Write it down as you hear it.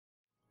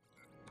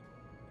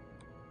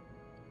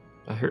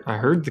I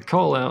heard the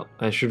call out.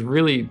 I should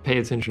really pay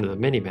attention to the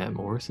mini-map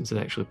more since it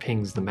actually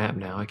pings the map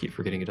now. I keep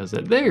forgetting it does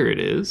that. There it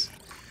is.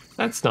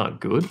 That's not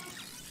good.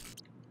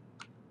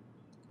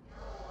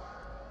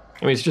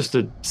 I mean, it's just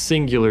a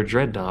singular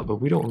dreadnought, but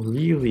we don't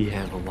really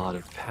have a lot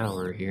of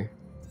power here.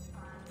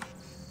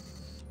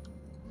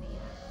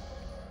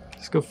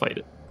 Let's go fight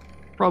it.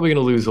 Probably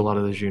gonna lose a lot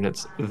of those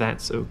units.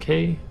 That's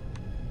okay.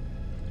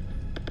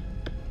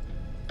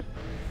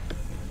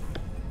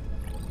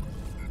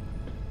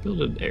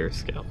 Build an air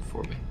scout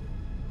for me.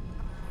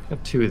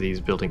 Got 2 of these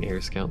building air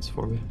scouts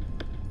for me.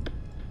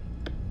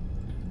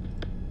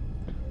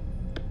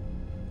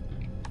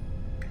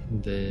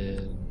 And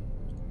then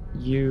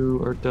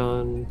you are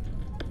done.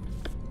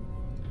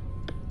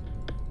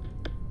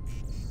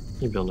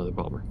 You build another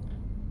bomber.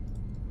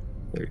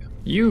 There you go.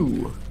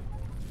 You!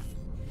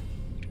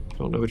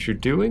 Don't know what you're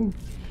doing?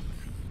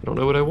 I don't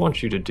know what I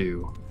want you to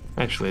do.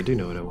 Actually, I do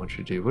know what I want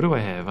you to do. What do I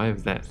have? I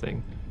have that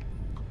thing.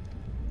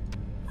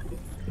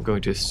 I'm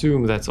going to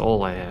assume that's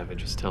all I have and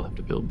just tell him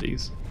to build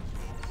these.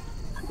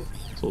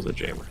 So the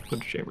jammer. Put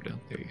the jammer down.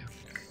 There you go.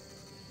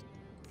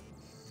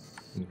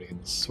 I'm going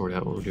to sort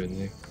out what we're doing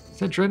there. Is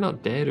that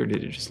dreadnought dead or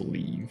did it just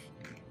leave?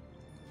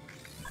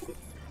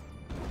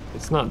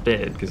 It's not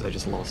dead because I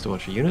just lost a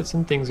bunch of units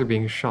and things are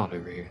being shot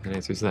over here. That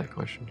answers that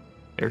question.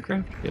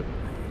 Aircraft? Yep.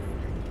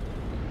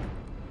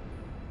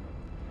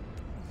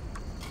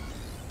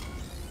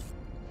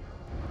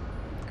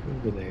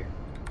 Go over there.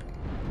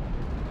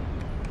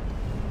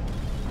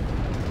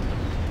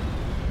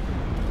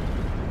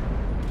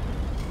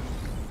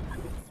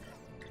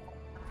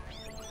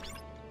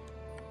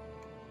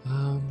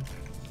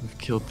 We've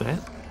killed that.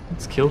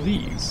 Let's kill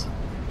these.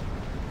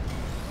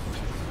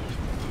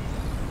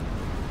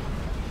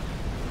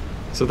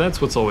 So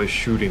that's what's always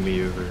shooting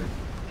me over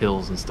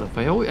hills and stuff.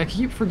 I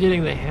keep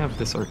forgetting they have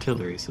this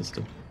artillery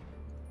system.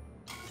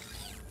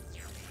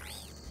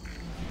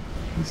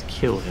 Please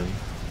kill him.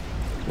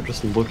 Or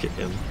just look at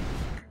him.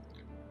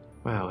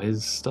 Wow,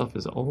 his stuff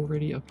is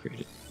already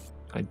upgraded.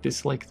 I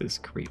dislike this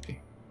creepy.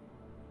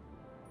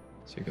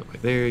 So you go by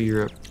there,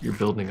 you're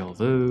building all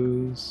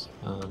those.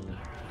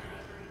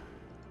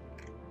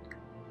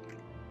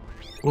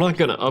 I'm not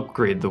going to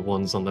upgrade the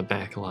ones on the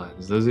back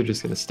lines. Those are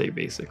just going to stay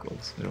basic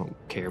ones. I don't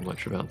care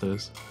much about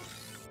those.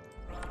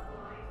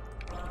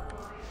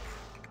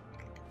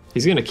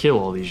 He's going to kill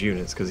all these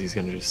units because he's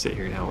going to just sit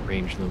here and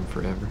outrange them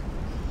forever.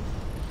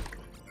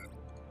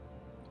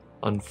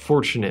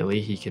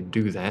 Unfortunately, he can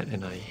do that,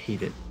 and I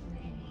hate it.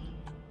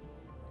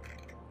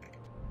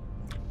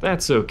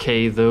 That's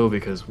okay, though,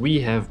 because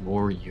we have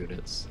more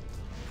units.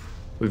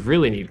 We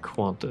really need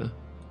Quanta.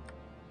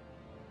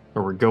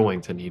 Or we're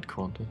going to need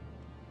Quanta.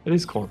 It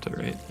is Quanta,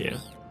 right? Yeah.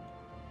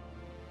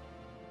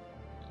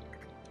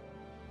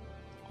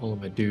 All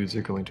of my dudes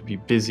are going to be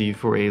busy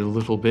for a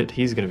little bit.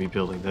 He's going to be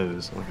building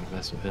those, so I'm not going to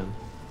mess with him.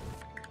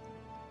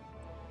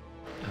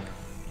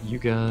 You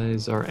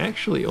guys are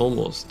actually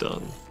almost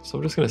done, so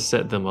I'm just going to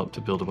set them up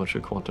to build a bunch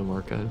of quantum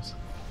archives.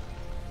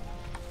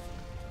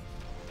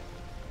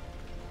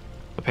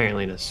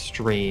 Apparently in a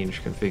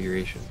strange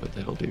configuration, but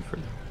that'll do for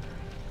now.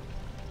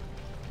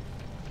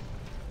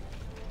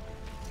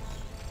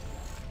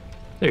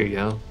 There you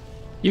go.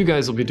 You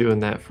guys will be doing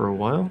that for a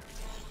while.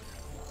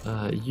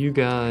 You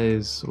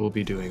guys will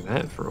be doing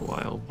that for a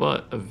while,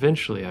 but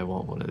eventually I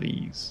want one of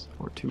these,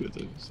 or 2 of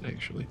those,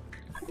 actually.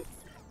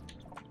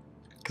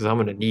 Because I'm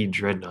going to need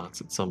dreadnoughts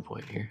at some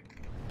point here.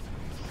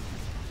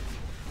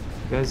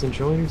 You guys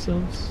enjoying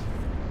yourselves?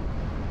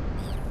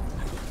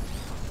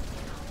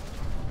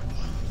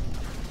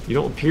 You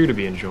don't appear to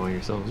be enjoying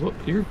yourselves. What?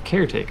 You're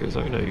caretakers,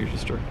 aren't you? No, you're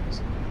destructors.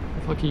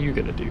 What the fuck are you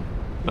going to do?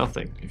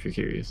 Nothing, if you're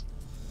curious.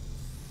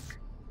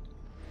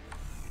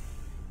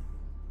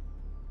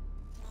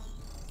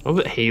 Oh,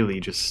 that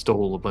Haley just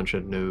stole a bunch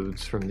of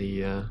nodes from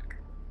the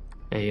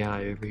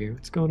AI over here.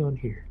 What's going on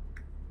here?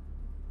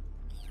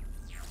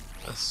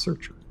 A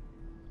searcher.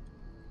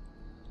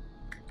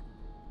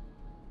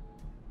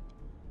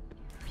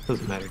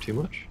 Doesn't matter too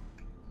much.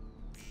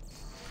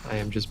 I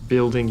am just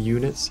building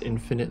units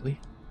infinitely.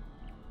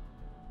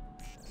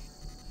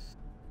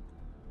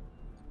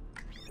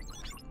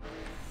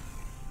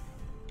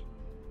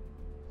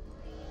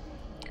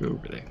 Go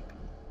over there.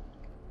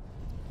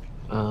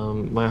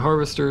 My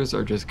harvesters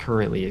are just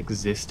currently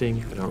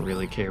existing. I don't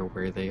really care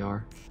where they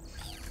are.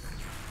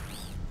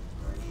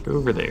 Go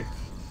over there.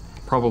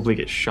 Probably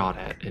get shot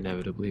at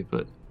inevitably,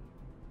 but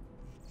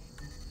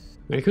I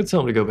mean, I could tell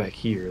them to go back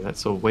here.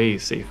 That's a way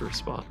safer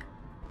spot.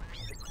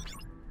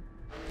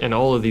 And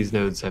all of these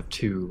nodes have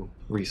 2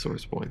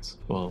 resource points.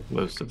 Well,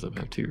 most of them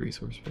have 2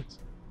 resource points.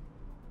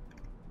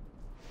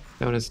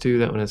 That one has 2,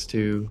 that one has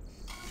 2.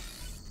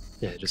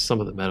 Yeah, just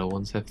some of the metal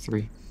ones have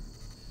 3.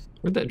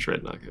 Where'd that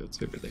dreadnought go?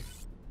 It's over there.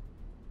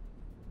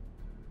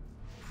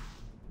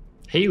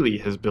 Haley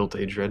has built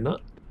a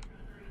dreadnought.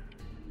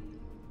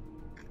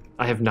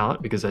 I have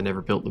not, because I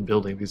never built the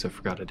building because I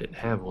forgot I didn't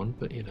have one,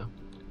 but you know.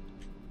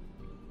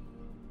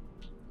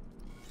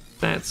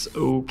 That's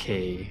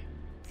okay.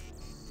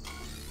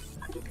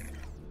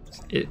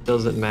 It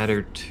doesn't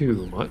matter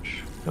too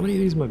much. How many of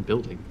these am I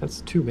building?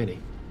 That's too many.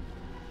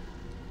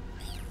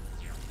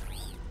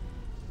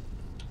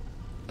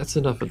 That's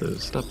enough of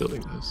those. Stop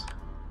building those.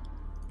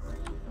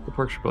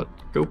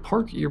 Go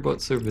park your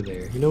butts over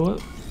there. You know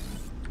what?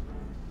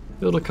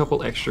 Build a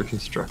couple extra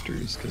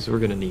constructors, because we're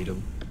going to need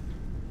them.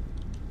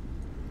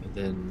 And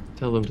then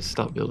tell them to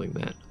stop building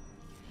that.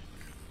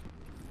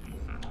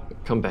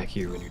 Come back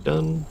here when you're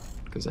done,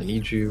 because I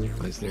need you.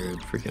 Why is there a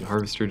freaking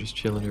harvester just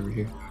chilling over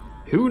here?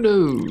 Who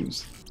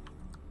knows?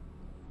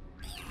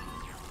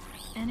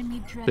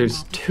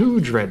 There's 2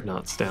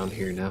 dreadnoughts down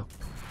here now.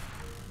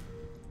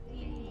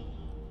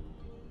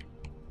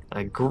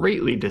 I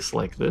greatly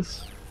dislike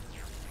this.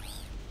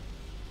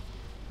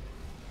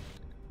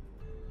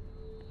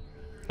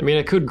 I mean,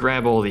 I could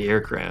grab all the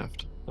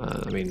aircraft.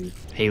 I mean,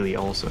 Haley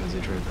also has a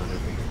dreadnought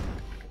over here.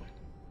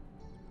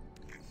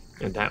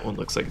 And that one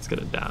looks like it's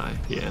gonna die,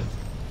 yeah.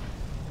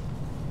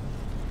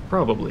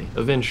 Probably,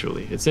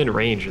 eventually. It's in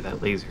range of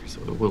that laser,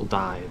 so it will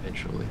die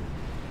eventually.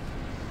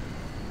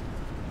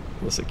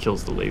 Unless it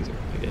kills the laser,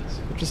 I guess.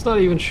 Which it's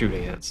not even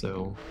shooting at,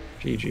 so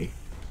GG.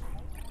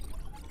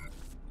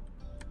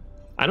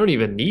 I don't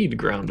even need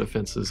ground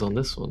defenses on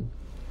this one.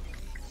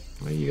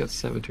 Why you got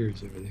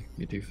saboteurs over there,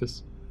 you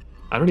doofus?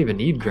 I don't even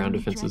need ground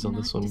defenses on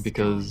this one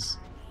because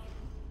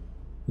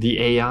the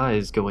AI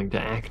is going to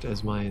act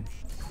as my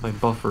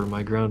buffer,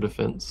 my ground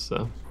defense,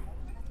 so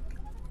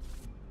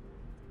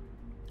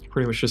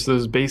pretty much just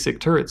those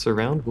basic turrets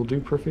around will do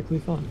perfectly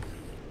fine.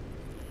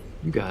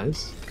 You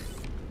guys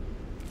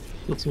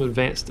build some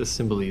advanced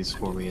assemblies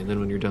for me, and then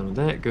when you're done with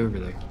that, go over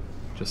there.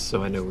 Just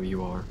so I know where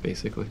you are,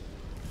 basically.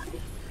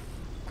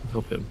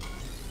 Help him.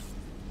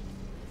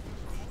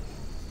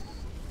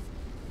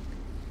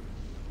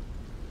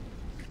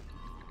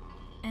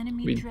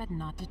 Enemy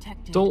dreadnought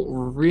detected. Don't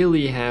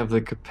really have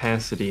the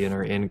capacity in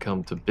our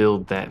income to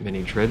build that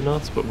many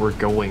dreadnoughts, but we're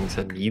going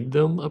to need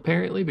them,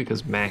 apparently,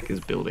 because Mac is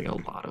building a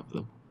lot of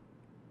them.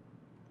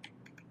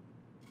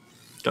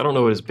 I don't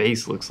know what his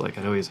base looks like.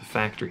 I know he has a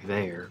factory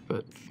there,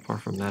 but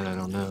apart from that, I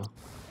don't know.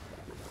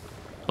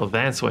 Oh,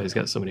 that's why he's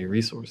got so many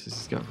resources.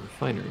 He's got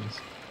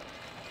refineries.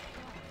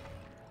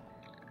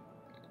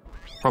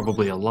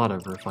 Probably a lot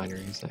of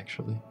refineries,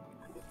 actually.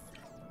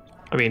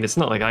 I mean, it's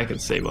not like I can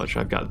say much.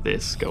 I've got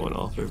this going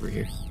off over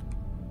here.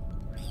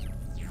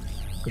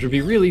 Which would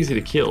be real easy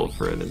to kill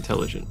for an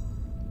intelligent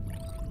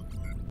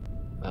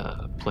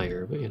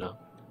player, but you know.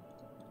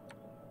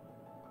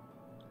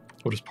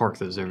 We'll just park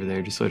those over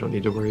there just so I don't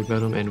need to worry about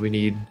them, and we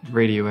need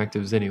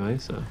radioactives anyway,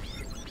 so.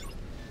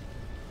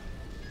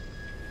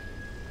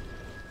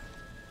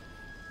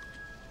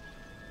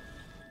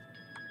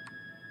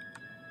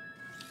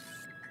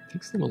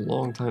 Takes them a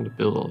long time to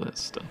build all that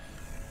stuff.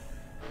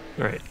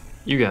 Alright,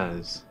 you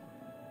guys.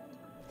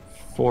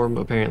 Form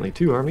apparently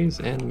 2 armies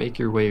and make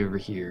your way over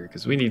here,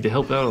 because we need to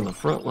help out on the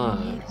front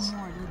lines.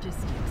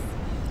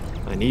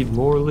 I need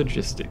more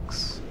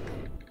logistics.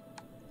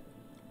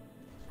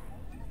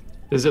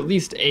 There's at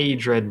least a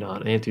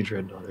dreadnought,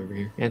 anti-dreadnought over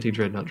here.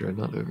 Anti-dreadnought,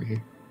 dreadnought over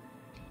here.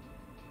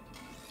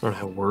 I don't know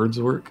how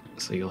words work,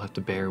 so you'll have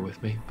to bear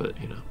with me,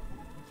 but you know.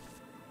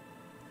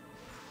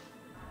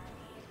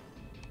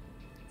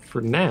 For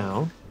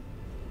now,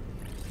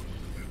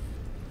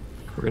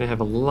 we're gonna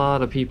have a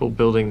lot of people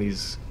building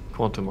these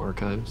quantum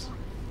archives.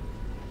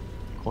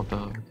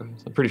 Quantum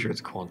archives. I'm pretty sure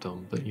it's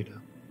quantum, but you know.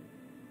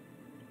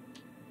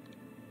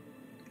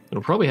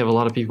 It'll probably have a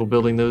lot of people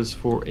building those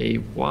for a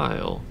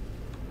while.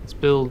 Let's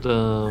build,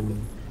 I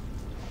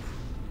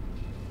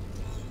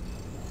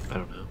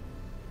don't know,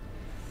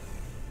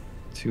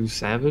 2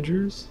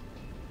 Savagers?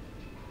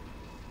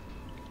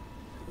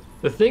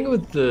 The thing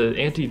with the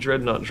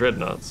anti-dreadnought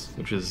dreadnoughts,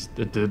 which is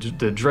the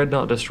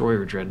dreadnought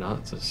destroyer dreadnought,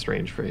 it's a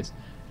strange phrase,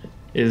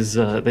 is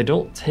they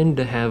don't tend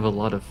to have a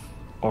lot of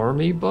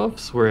army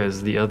buffs,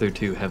 whereas the other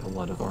 2 have a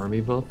lot of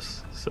army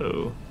buffs,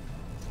 so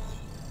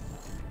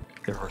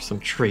there are some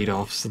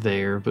trade-offs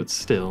there, but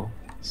still,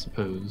 I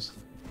suppose.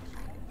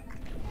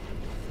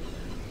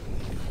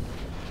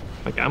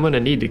 Like, I'm gonna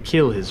need to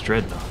kill his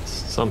dreadnoughts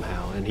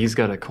somehow, and he's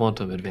got a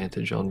quantum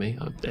advantage on me,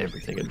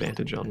 everything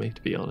advantage on me,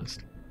 to be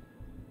honest.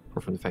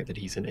 Apart from the fact that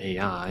he's an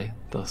AI,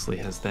 thusly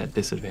has that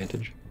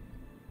disadvantage.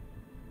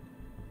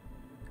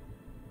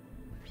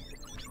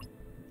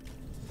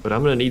 But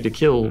I'm gonna need to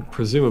kill,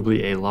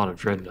 presumably, a lot of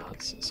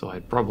dreadnoughts, so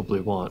I'd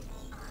probably want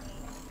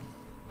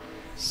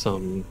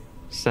some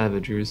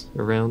Savagers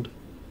around.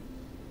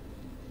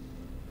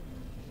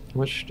 How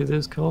much do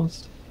those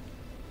cost?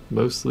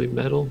 Mostly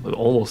metal,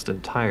 almost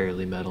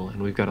entirely metal,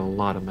 and we've got a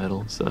lot of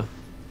metal, so.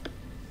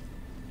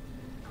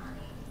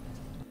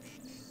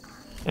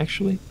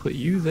 Actually, put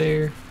you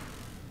there,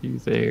 you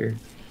there.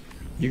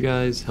 You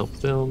guys help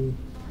them.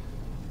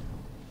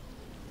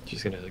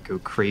 Just gonna go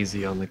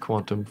crazy on the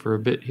quantum for a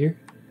bit here.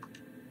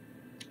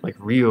 Like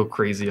real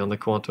crazy on the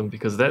quantum,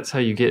 because that's how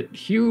you get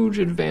huge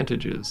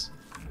advantages.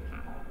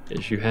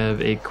 Is you have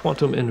a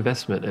quantum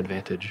investment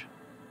advantage.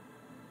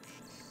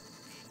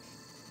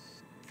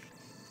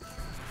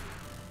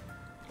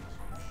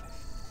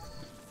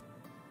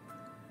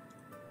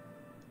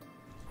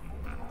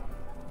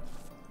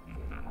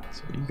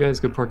 So you guys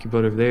go park your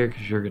butt over there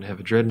because you're going to have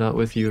a dreadnought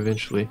with you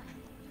eventually.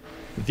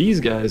 These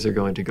guys are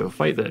going to go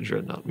fight that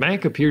dreadnought.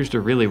 Mac appears to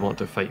really want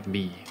to fight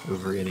me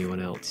over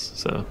anyone else,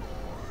 so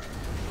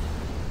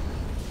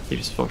he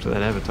just fucked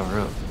that avatar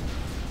up.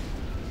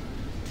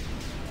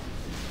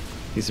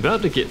 He's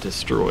about to get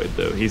destroyed,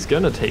 though. He's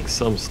gonna take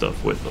some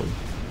stuff with him.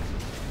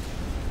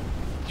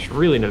 There's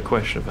really no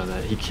question about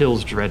that. He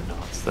kills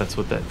dreadnoughts. That's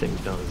what that thing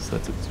does.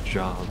 That's its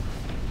job.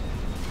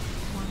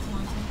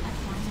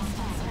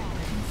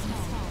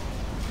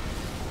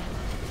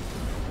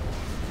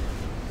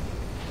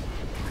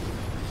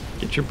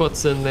 Get your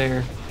butts in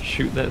there.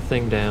 Shoot that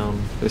thing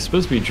down. There's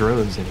supposed to be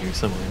drones in here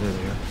somewhere. There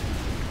they are.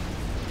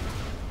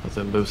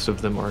 Although most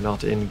of them are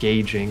not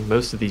engaging.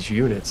 Most of these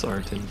units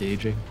aren't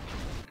engaging.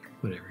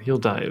 Whatever, he'll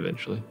die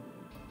eventually.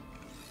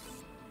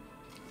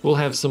 We'll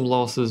have some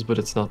losses, but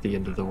it's not the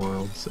end of the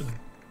world, so. And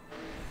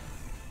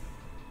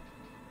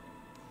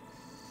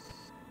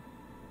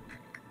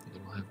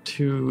we'll have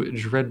 2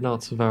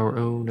 dreadnoughts of our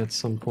own at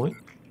some point.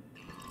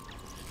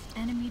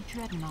 Enemy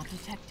dreadnought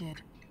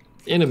detected.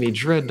 Enemy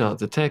dreadnought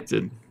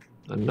detected.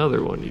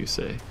 Another one, you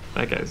say?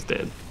 That guy's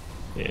dead.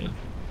 Yeah.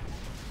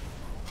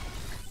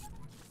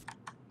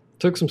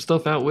 Took some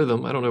stuff out with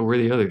him. I don't know where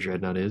the other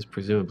dreadnought is.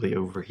 Presumably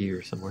over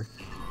here somewhere.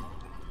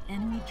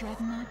 Enemy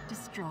dreadnought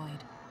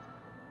destroyed.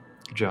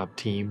 Good job,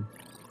 team.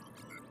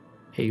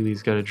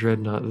 Haley's got a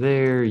dreadnought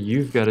there.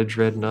 You've got a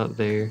dreadnought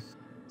there.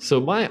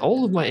 So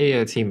all of my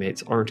AI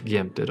teammates aren't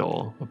gimped at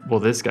all. Well,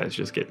 this guy's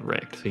just getting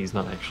wrecked. So he's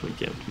not actually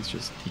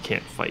gimped. He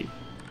can't fight.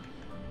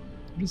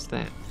 What is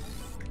that?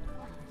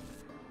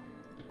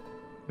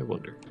 I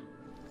wonder.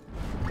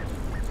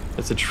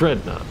 It's a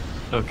dreadnought.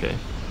 Okay.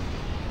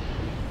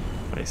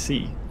 I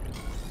see.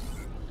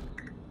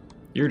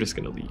 You're just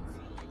gonna leave.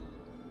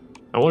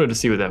 I wanted to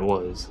see what that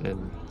was,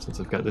 and since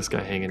I've got this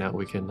guy hanging out,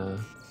 we can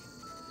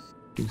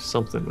do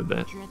something with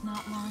that.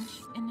 Dreadnought launch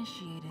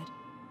initiated.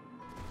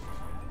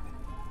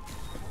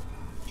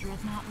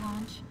 Dreadnought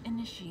launch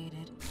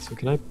initiated. So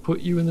can I put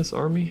you in this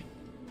army?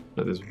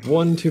 No, there's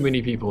one too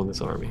many people in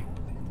this army.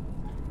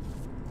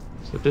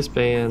 So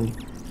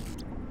disband.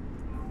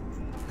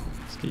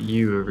 Let's get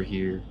you over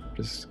here.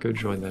 Just go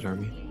join that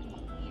army.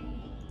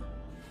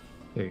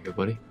 There you go,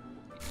 buddy.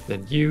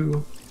 Then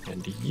you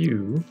and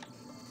you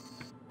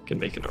can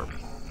make an army.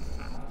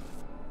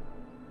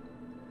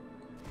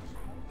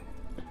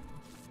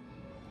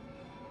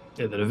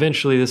 Yeah, then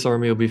eventually this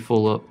army will be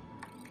full up.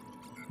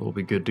 We'll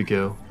be good to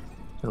go.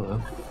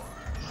 Hello.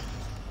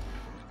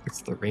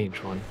 It's the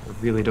range one. I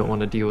really don't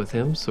want to deal with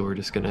him, so we're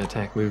just going to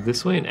attack move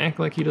this way and act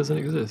like he doesn't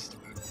exist.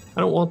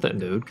 I don't want that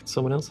node. Could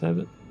someone else have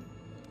it?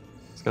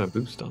 It's got a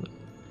boost on it.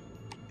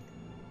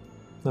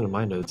 None of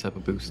my nodes have a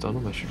boost on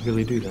them. I should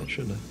really do that,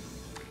 shouldn't I?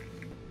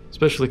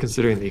 Especially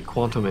considering the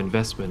quantum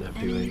investment I'm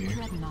doing here.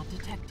 Dreadnought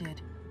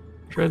detected.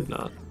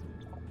 Dreadnought.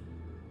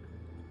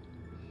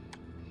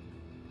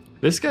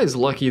 This guy's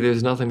lucky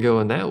there's nothing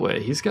going that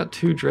way. He's got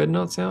 2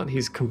 dreadnoughts out.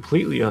 He's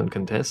completely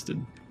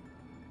uncontested.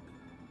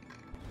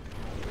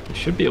 He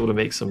should be able to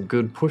make some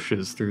good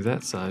pushes through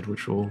that side,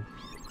 which will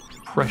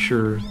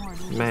pressure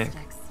Mac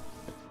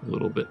a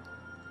little bit.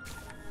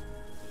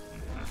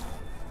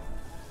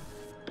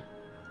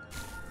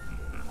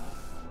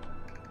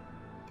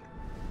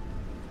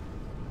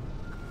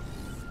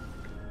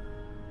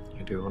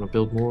 Do I want to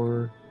build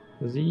more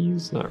of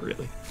these? Not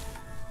really.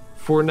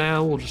 For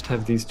now, we'll just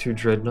have these 2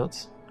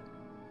 dreadnoughts.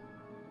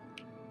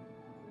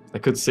 I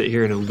could sit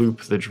here and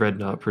loop the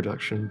dreadnought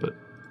production, but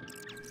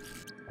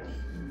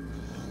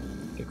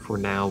I think for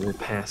now we'll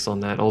pass on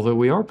that, although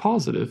we are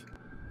positive.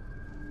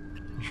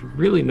 There's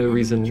really no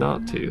reason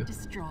not to.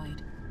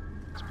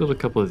 Let's build a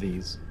couple of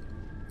these.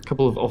 A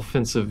couple of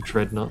offensive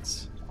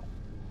dreadnoughts.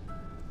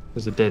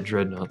 There's a dead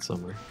dreadnought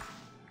somewhere.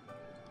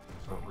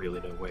 I don't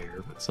really know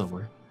where, but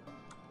somewhere.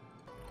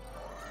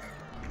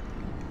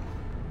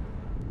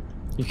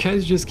 You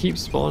guys just keep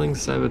spawning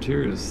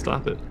saboteurs.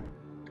 Stop it.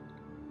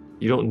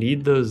 You don't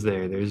need those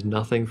there. There's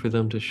nothing for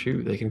them to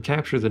shoot. They can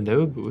capture the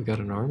node, but we got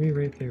an army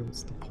right there.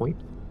 What's the point?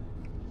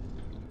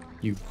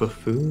 You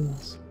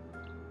buffoons.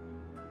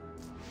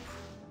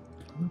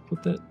 Can I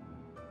put that?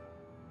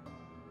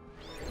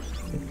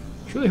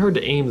 It's really hard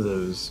to aim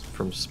those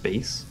from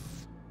space.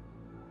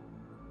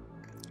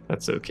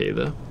 That's okay,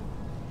 though.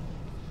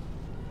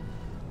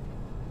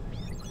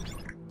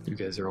 You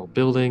guys are all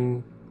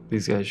building.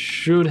 These guys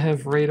should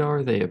have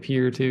radar. They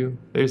appear to.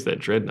 There's that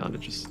dreadnought.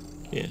 It just,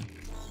 yeah,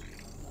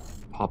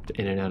 popped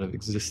in and out of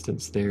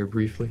existence there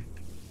briefly.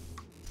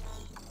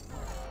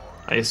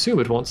 I assume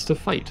it wants to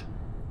fight.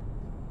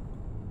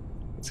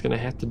 It's going to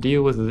have to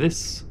deal with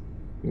this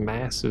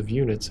mass of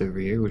units over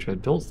here, which I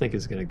don't think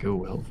is going to go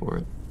well for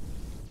it.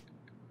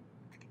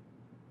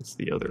 It's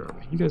the other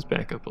army. You guys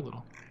back up a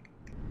little.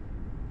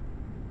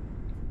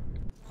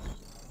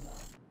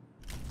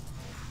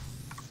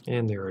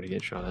 And they already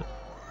get shot at.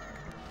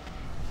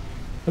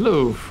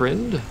 Hello,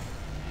 friend.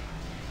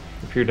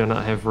 Appear to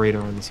not have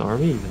radar in this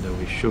army, even though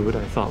we should.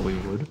 I thought we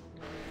would.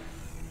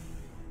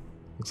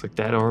 Looks like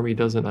that army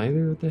doesn't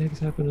either. What the heck's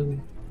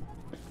happening?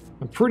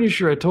 I'm pretty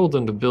sure I told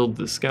them to build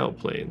the scout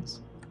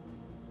planes.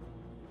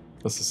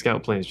 Unless the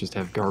scout planes just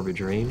have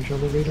garbage range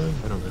on the radar?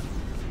 I don't know.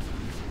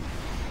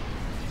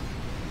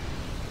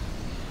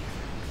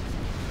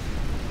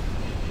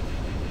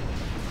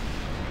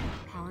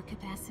 Power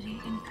capacity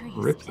increased.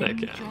 Rip that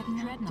Enemy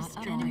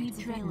guy. Enemy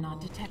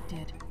dreadnought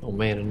detected. Oh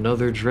man,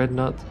 another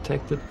dreadnought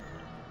detected?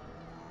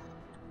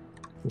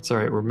 It's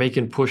alright, we're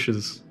making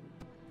pushes.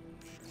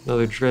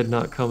 Another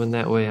dreadnought coming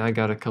that way. I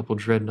got a couple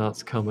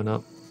dreadnoughts coming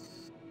up.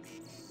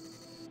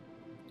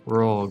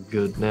 We're all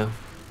good now.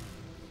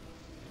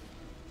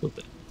 Flip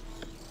that.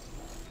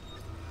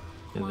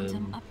 And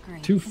then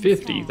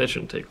 250, that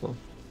shouldn't take long.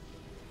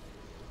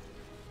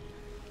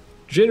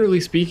 Generally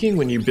speaking,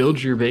 when you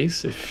build your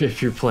base,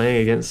 if you're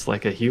playing against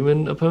like a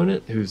human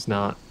opponent who's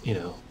not, you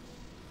know,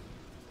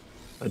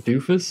 a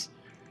doofus,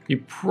 you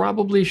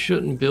probably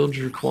shouldn't build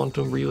your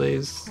quantum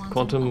relays,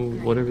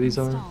 quantum whatever these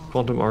are,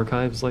 quantum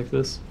archives like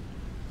this.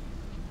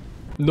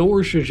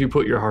 Nor should you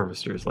put your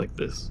harvesters like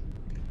this.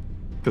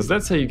 Because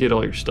that's how you get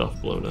all your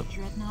stuff blown up.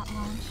 Dreadnought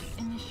launch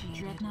initiated.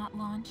 Dreadnought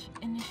launch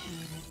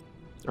initiated.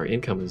 Our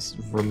income is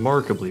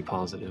remarkably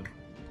positive.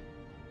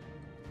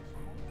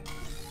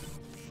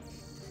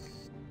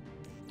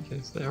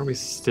 Okay, so the army's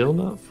still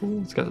not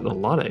full? It's got a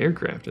lot of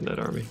aircraft in that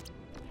army.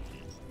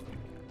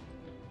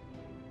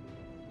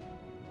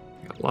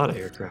 Got a lot of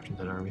aircraft in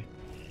that army.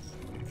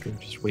 Can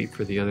just wait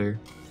for the other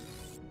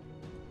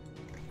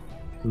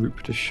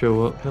group to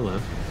show up. Hello.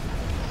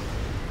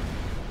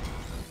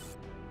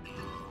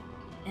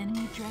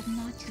 Enemy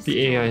dreadnought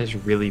The AI has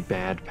really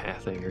bad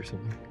pathing or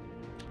something.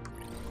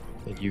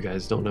 And you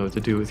guys don't know what to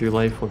do with your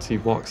life once he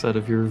walks out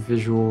of your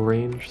visual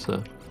range,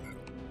 so.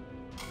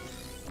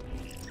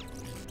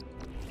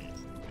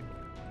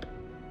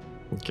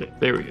 Okay,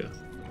 there we go.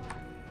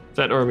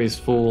 That army's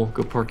full.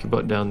 Go park your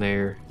butt down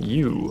there.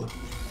 You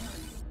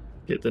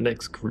get the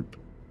next group.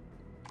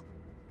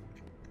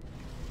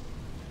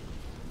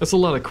 That's a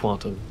lot of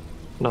quantum,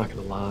 not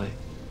gonna lie.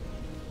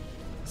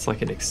 It's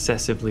like an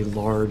excessively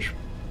large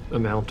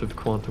amount of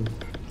quantum.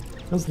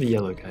 How's the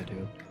yellow guy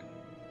doing?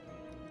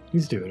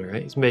 He's doing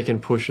alright. He's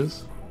making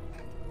pushes.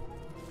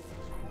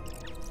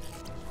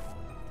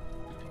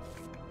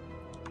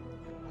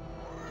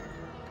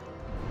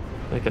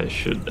 That guy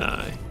should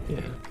die. Yeah,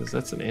 because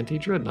that's an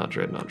anti-dreadnought,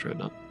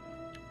 dreadnought.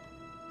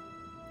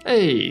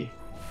 Hey!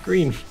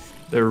 Green.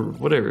 They're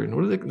whatever.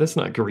 What are they? That's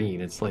not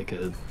green. It's like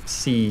a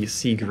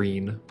sea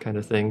green kind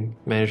of thing.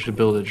 Managed to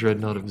build a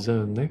dreadnought of his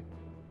own there.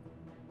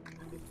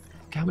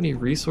 Look how many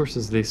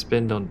resources they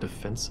spend on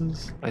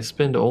defenses? I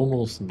spend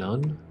almost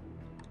none.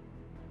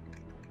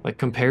 Like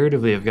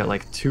comparatively, I've got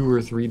like 2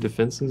 or 3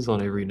 defenses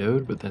on every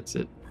node, but that's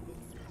it.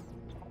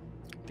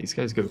 These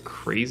guys go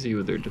crazy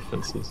with their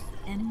defenses.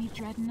 Enemy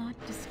dreadnought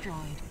destroyed.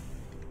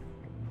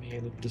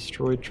 Man, a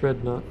destroyed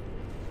dreadnought.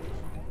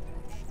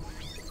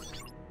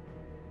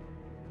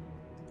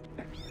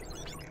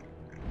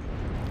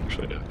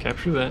 Actually, no.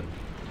 Capture that.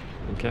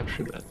 And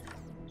capture that.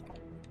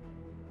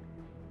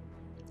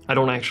 I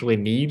don't actually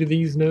need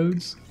these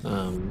nodes.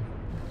 I'm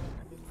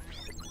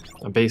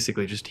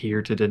basically just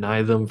here to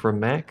deny them from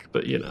Mac,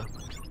 but you know.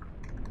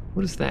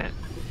 What is that?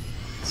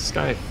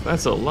 Sky,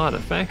 that's a lot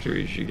of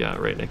factories you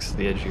got right next to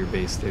the edge of your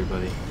base there,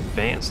 buddy.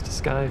 Advanced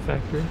Sky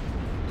Factory.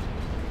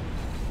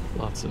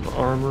 Lots of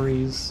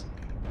armories.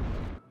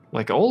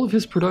 Like, all of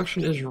his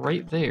production is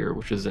right there,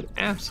 which is an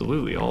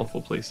absolutely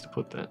awful place to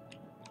put that.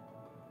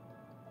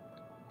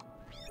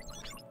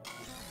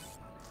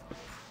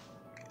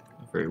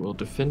 Not very well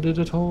defended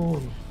at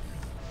all.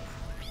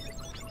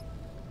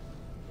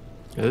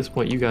 At this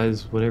point, you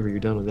guys, whenever you're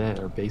done with that,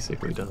 are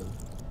basically done.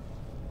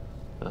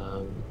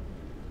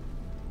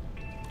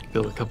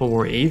 Build a couple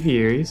more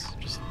aviaries,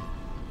 just,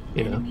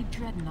 you know,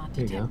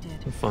 there you go,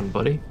 have fun,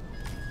 buddy.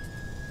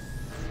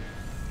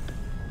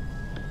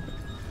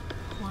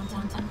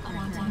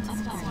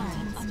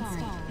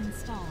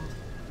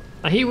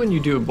 I hate when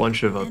you do a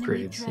bunch of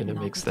upgrades and it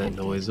makes that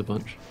noise a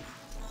bunch.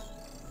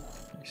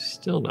 You're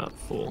still not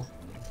full.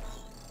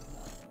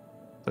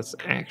 That's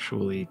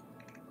actually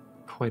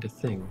quite a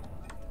thing.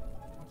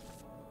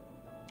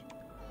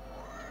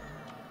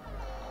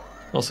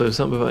 Also,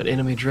 something about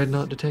enemy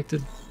dreadnought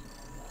detected.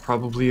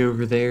 Probably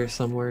over there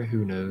somewhere,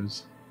 who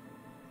knows.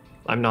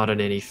 I'm not in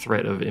any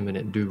threat of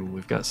imminent doom.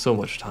 We've got so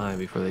much time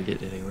before they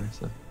get anywhere,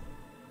 so.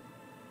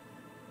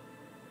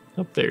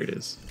 Up there it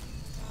is.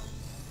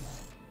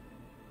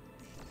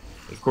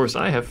 Of course,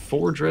 I have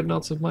 4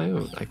 dreadnoughts of my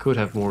own. I could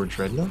have more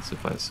dreadnoughts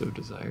if I so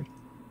desired.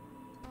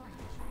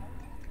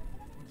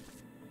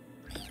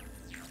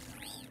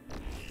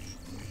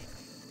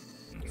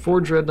 Four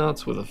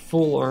dreadnoughts with a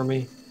full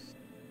army.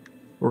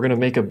 We're gonna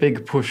make a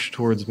big push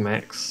towards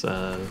max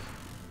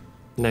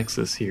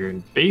Nexus here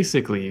and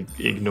basically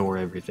ignore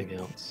everything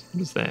else.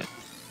 What is that?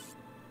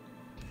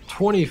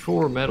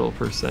 24 metal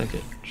per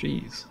second.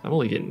 Jeez, I'm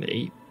only getting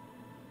 8.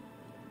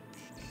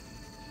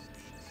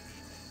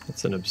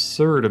 That's an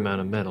absurd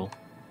amount of metal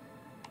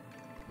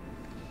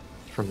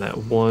from that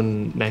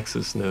one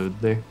Nexus node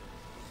there.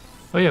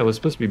 Oh yeah, I was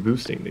supposed to be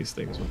boosting these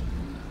things.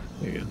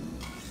 There you go.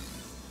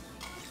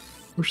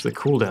 Wish the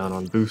cooldown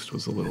on boost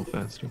was a little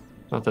faster.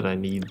 Not that I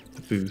need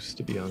the boost,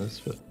 to be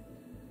honest, but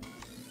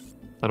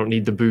I don't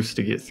need the boost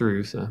to get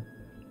through, so.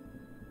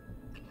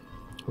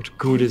 What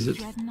good is it?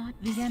 Dreadnought,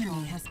 the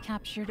enemy has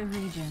captured a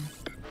region.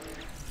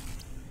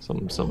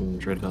 Some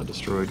dreadnought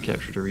destroyed,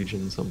 captured a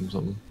region,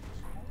 some.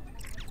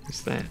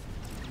 What's that?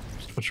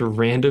 Just a bunch of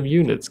random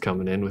units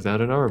coming in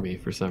without an army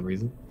for some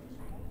reason.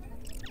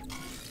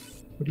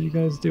 What are you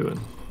guys doing?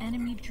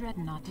 Enemy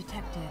dreadnought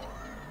detected.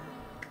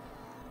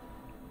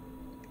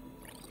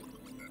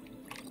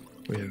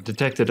 We have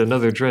detected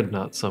another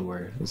dreadnought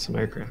somewhere with some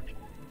aircraft.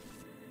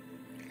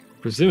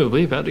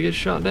 Presumably about to get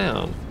shot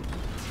down.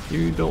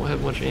 You don't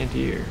have much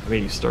anti-air. I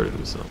mean, you started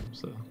with some,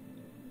 so.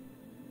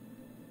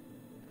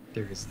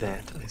 There is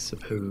that, I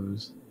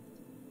suppose.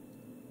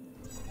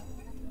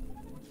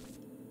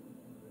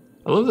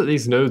 I love that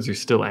these nodes are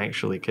still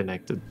actually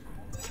connected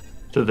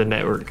to the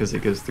network because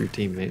it goes through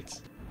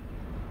teammates.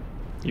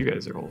 You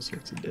guys are all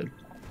sorts of dead.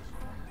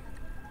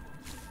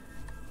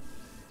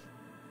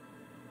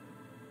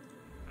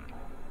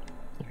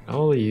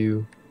 All of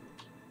you,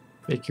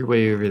 make your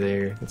way over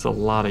there. It's a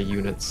lot of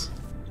units.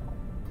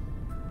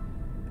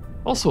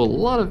 Also a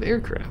lot of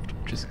aircraft,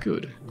 which is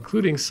good,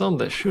 including some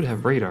that should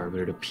have radar, but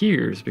it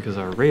appears because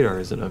our radar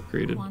isn't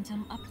upgraded.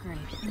 Quantum upgrade.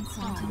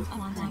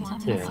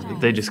 Yeah,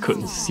 they just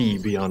couldn't see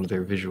beyond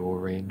their visual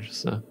range,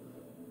 so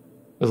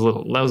that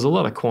was a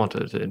lot of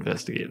quanta to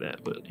investigate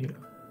that, but you know.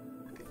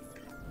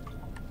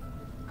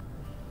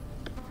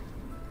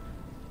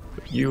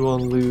 Put you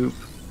on loop.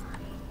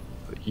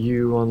 Put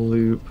you on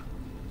loop.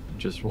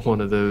 Just one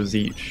of those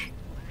each.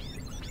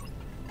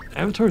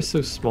 Avatar is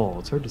so small,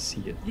 it's hard to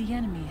see it. The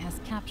enemy has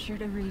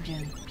captured a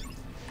region.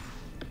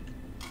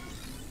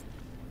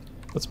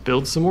 Let's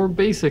build some more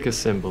basic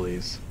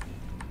assemblies.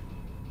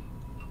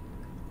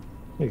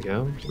 There you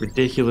go.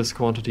 Ridiculous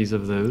quantities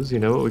of those. You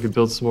know what? We could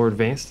build some more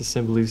advanced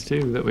assemblies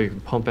too. That way we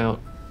can pump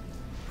out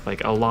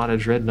like a lot of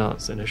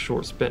dreadnoughts in a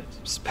short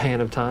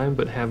span of time,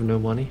 but have no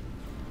money.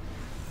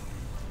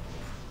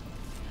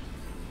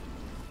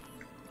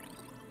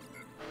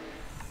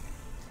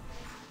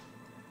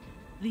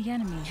 The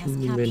enemy has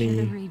Too captured many.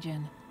 a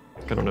region.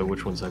 I don't know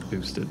which ones I've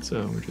boosted,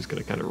 so we're just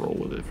gonna kind of roll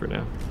with it for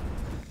now.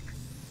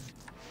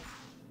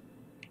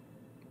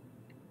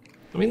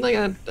 I mean, like,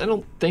 I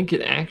don't think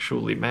it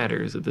actually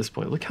matters at this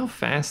point. Look how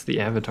fast the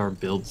Avatar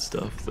builds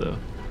stuff, though.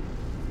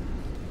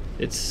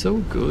 It's so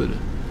good.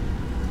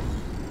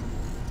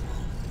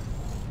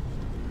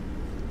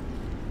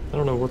 I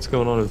don't know what's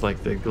going on with,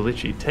 like, the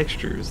glitchy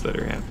textures that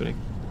are happening.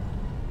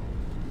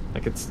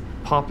 Like, it's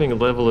popping a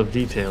level of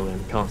detail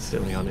in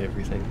constantly on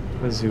everything. I'm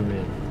gonna zoom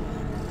in.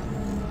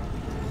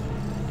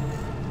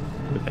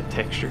 With that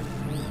texture.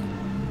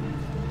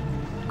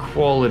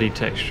 Quality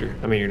texture.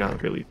 I mean, you're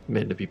not really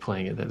meant to be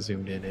playing it that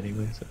zoomed in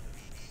anyway, so.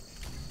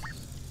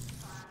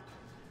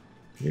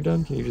 When you're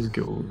done, can you just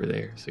go over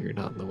there so you're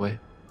not in the way?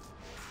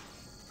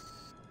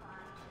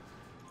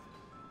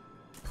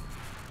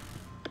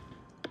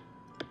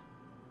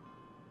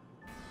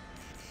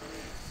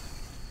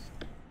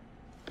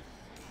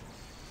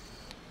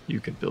 You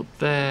can build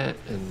that,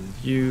 and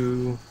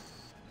you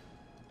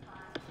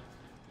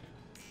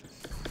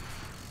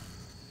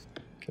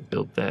can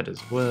build that as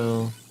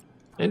well.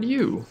 And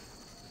you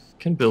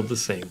can build the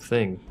same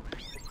thing.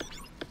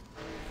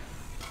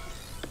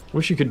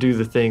 Wish you could do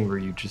the thing where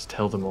you just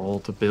tell them all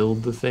to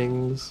build the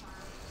things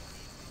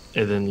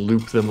and then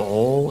loop them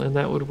all and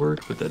that would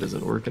work, but that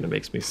doesn't work and it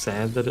makes me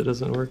sad that it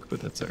doesn't work,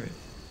 but that's alright.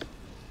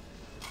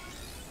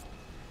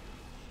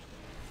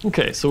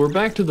 Okay, so we're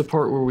back to the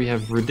part where we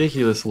have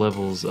ridiculous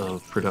levels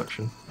of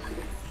production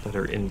that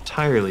are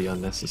entirely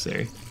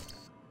unnecessary.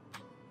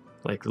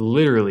 Like,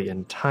 literally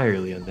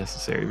entirely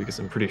unnecessary, because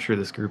I'm pretty sure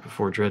this group of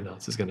 4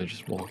 dreadnoughts is gonna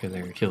just walk in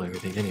there and kill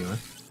everything anyway.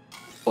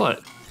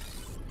 But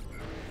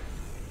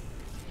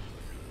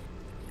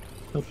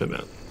help him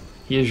out.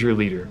 He is your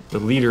leader, the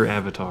leader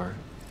avatar.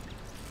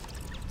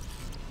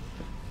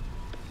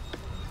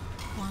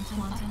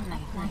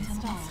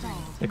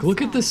 Like,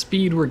 look at the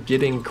speed we're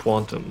getting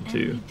quantum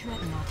to.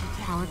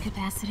 Power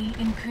capacity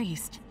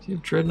increased. Do you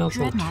have dreadnoughts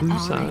on 2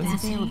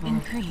 sides?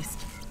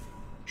 Increased.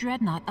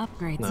 Dreadnought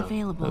upgrades No,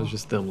 available. that was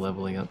just them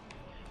leveling up.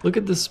 Look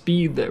at the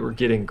speed that we're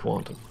getting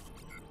quantum.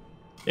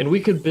 And we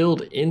could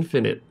build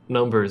infinite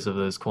numbers of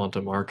those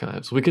quantum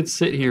archives. We could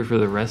sit here for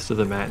the rest of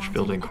the match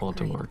building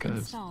quantum archives.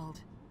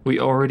 Installed. We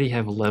already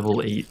have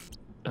level 8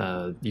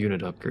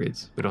 unit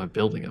upgrades. We don't have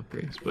building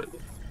upgrades, but...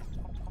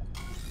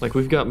 Like,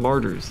 we've got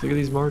martyrs. Look at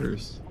these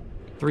martyrs.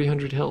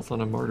 300 health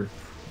on a martyr.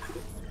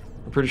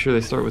 I'm pretty sure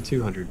they start with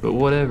 200, but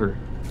whatever.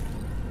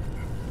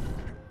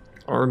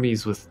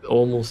 Armies with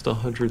almost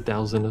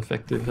 100,000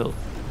 effective health.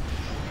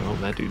 Oh,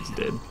 that dude's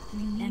dead.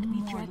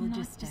 Enemy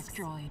dreadnought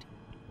destroyed.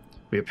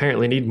 We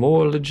apparently need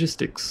more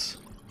logistics.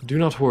 Do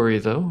not worry,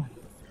 though.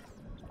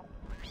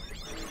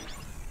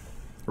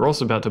 We're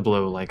also about to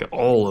blow, like,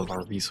 all of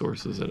our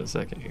resources in a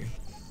second here.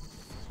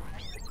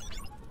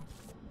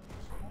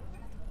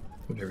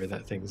 Whenever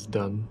that thing's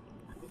done.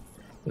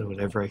 And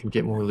whenever I can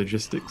get more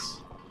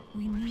logistics.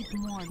 We need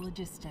more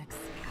logistics.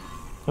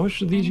 How much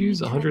do these Enemy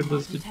use? 100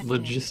 dreadnought detected.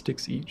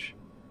 logistics each?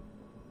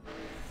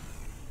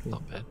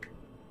 Not bad.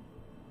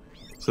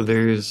 So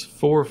there's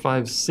 4,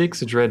 5,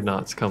 6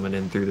 dreadnoughts coming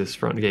in through this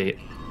front gate,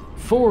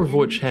 4 of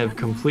which have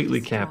completely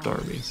capped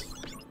armies.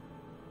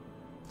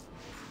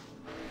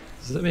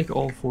 Does that make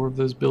all 4 of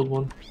those build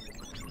one?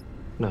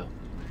 No.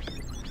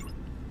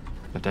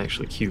 I have to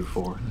actually queue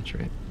 4, that's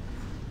right.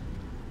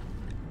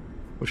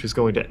 Which is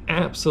going to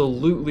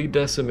absolutely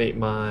decimate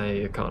my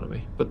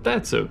economy. But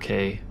that's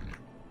okay.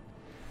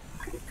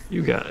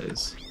 You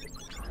guys,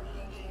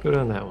 go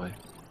down that way.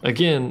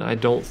 Again, I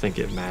don't think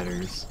it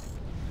matters.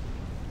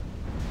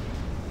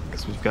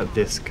 Because we've got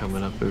this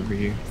coming up over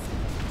here.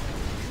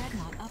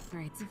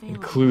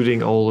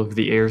 Including all of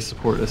the air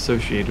support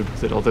associated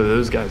with it, although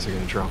those guys are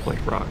going to drop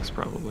like rocks,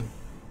 probably.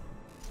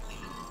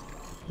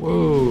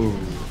 Whoa.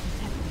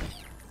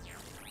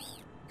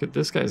 Look at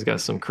this guy's got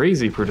some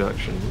crazy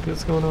production. Look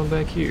what's going on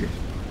back here.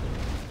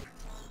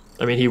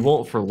 I mean, he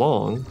won't for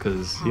long,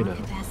 because, you know,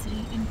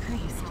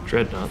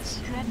 dreadnoughts.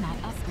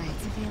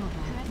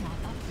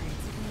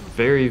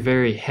 Very,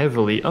 very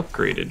heavily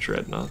upgraded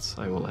dreadnoughts,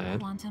 I will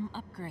add. Quantum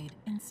upgrade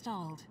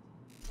installed.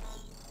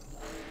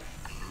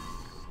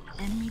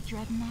 Enemy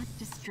dreadnought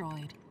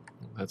destroyed.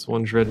 That's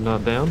one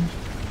dreadnought down.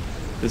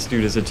 This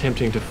dude is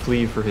attempting to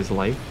flee for his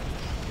life.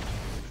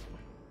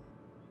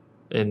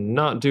 And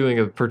not doing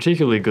a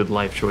particularly good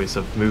life choice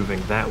of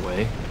moving that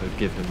way. I would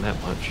give him that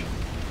much.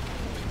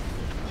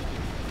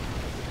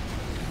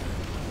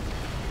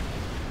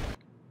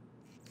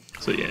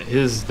 So yeah,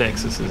 his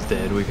Nexus is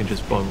dead. We can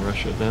just bum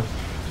rush it now.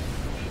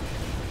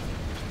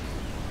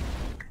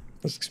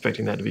 I was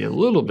expecting that to be a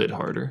little bit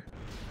harder.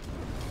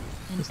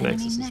 His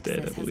Nexus is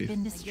dead, I believe.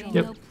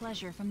 Yep. No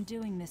pleasure from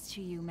doing this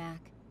to you,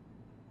 Mac.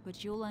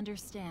 But you'll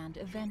understand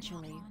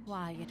eventually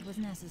why it was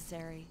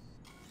necessary.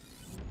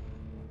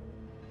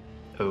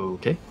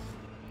 Okay.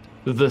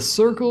 The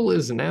circle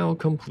is now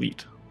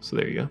complete. So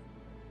there you go.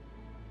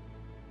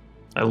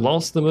 I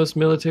lost the most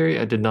military.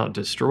 I did not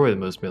destroy the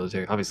most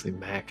military. Obviously,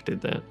 Mac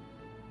did that.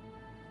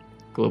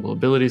 Global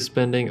ability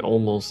spending,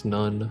 almost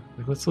none.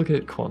 Let's look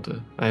at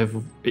Quanta.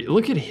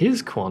 Look at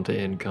his Quanta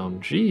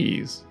income.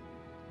 Jeez.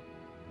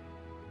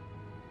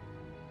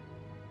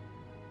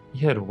 He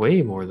had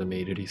way more than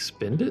me. Did he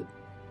spend it?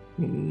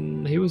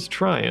 He was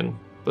trying,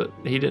 but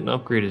he didn't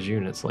upgrade his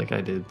units like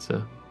I did,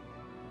 so.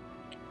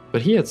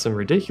 But he had some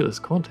ridiculous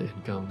Quanta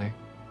income there.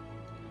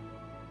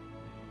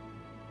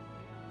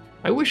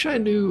 I wish I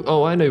knew.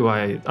 Oh, I know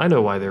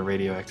why their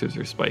radioactives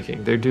are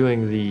spiking. They're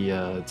doing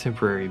the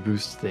temporary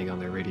boost thing on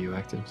their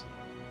radioactives.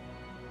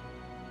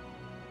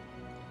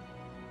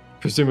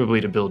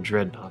 Presumably to build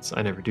dreadnoughts.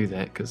 I never do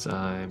that because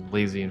I'm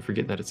lazy and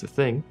forget that it's a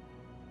thing.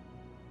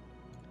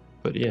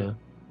 But yeah.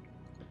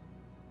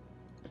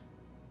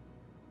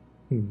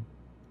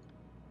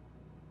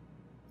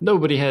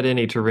 Nobody had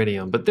any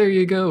Terrenium, but there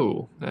you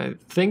go. I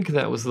think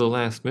that was the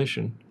last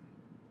mission.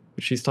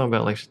 But she's talking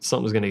about like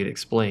something's gonna get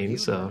explained,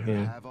 so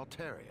yeah. Have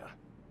Altaria.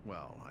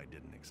 Well, I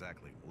didn't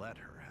exactly let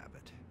her have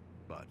it,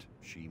 but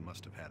she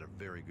must have had a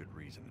very good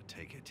reason to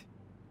take it.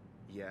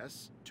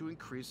 Yes, to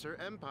increase her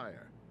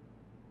empire.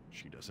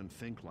 She doesn't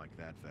think like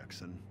that,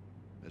 Vexen.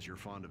 As you're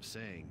fond of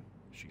saying,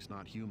 she's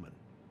not human.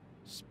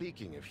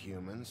 Speaking of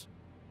humans,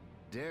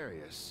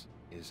 Darius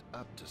is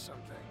up to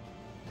something.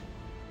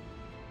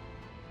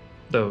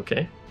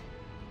 Okay.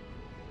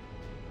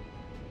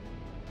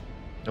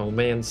 Oh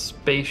man,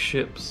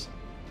 spaceships.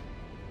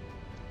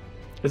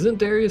 Isn't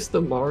Darius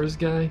the Mars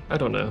guy? I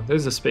don't know.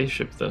 There's a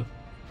spaceship though.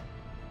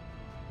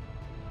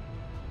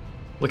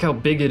 Look how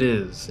big it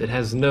is. It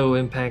has no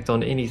impact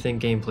on anything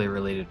gameplay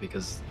related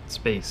because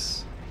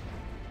space.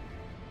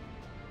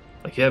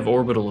 Like you have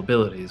orbital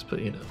abilities,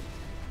 but you know,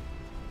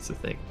 it's the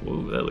thing.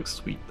 Whoa, that looks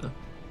sweet though.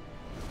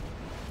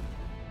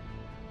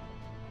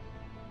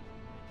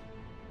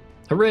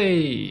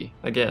 Hooray!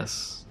 I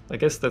guess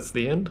that's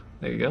the end.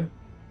 There you go.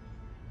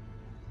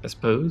 I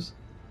suppose.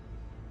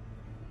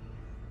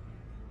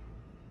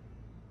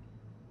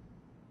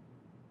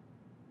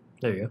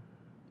 There you go.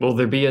 Will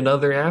there be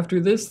another after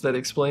this that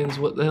explains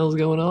what the hell's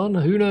going on?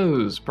 Who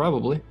knows?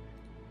 Probably.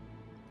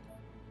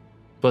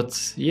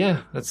 But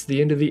yeah, that's the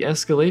end of the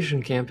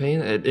Escalation campaign.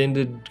 It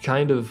ended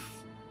kind of...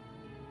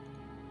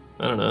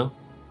 I don't know.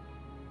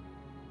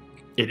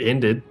 It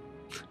ended.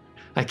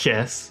 I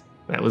guess.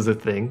 That was a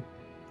thing.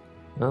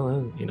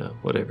 Well, you know,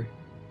 whatever.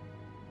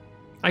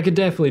 I could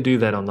definitely do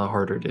that on the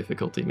harder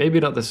difficulty. Maybe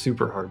not the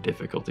super hard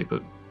difficulty,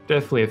 but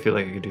definitely I feel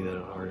like I could do that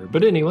on harder.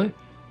 But anyway,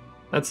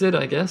 that's it,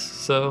 I guess.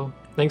 So,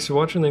 thanks for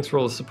watching. Thanks for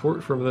all the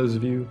support from those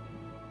of you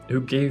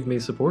who gave me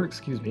support.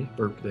 Excuse me,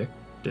 burp there.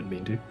 Didn't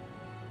mean to.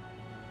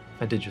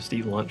 I did just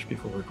eat lunch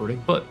before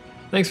recording. But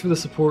thanks for the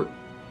support,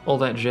 all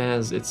that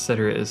jazz,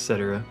 etc.,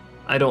 etc.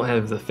 I don't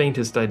have the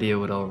faintest idea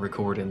what I'll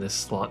record in this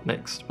slot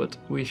next, but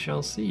we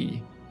shall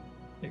see.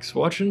 Thanks for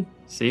watching.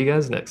 See you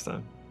guys next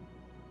time.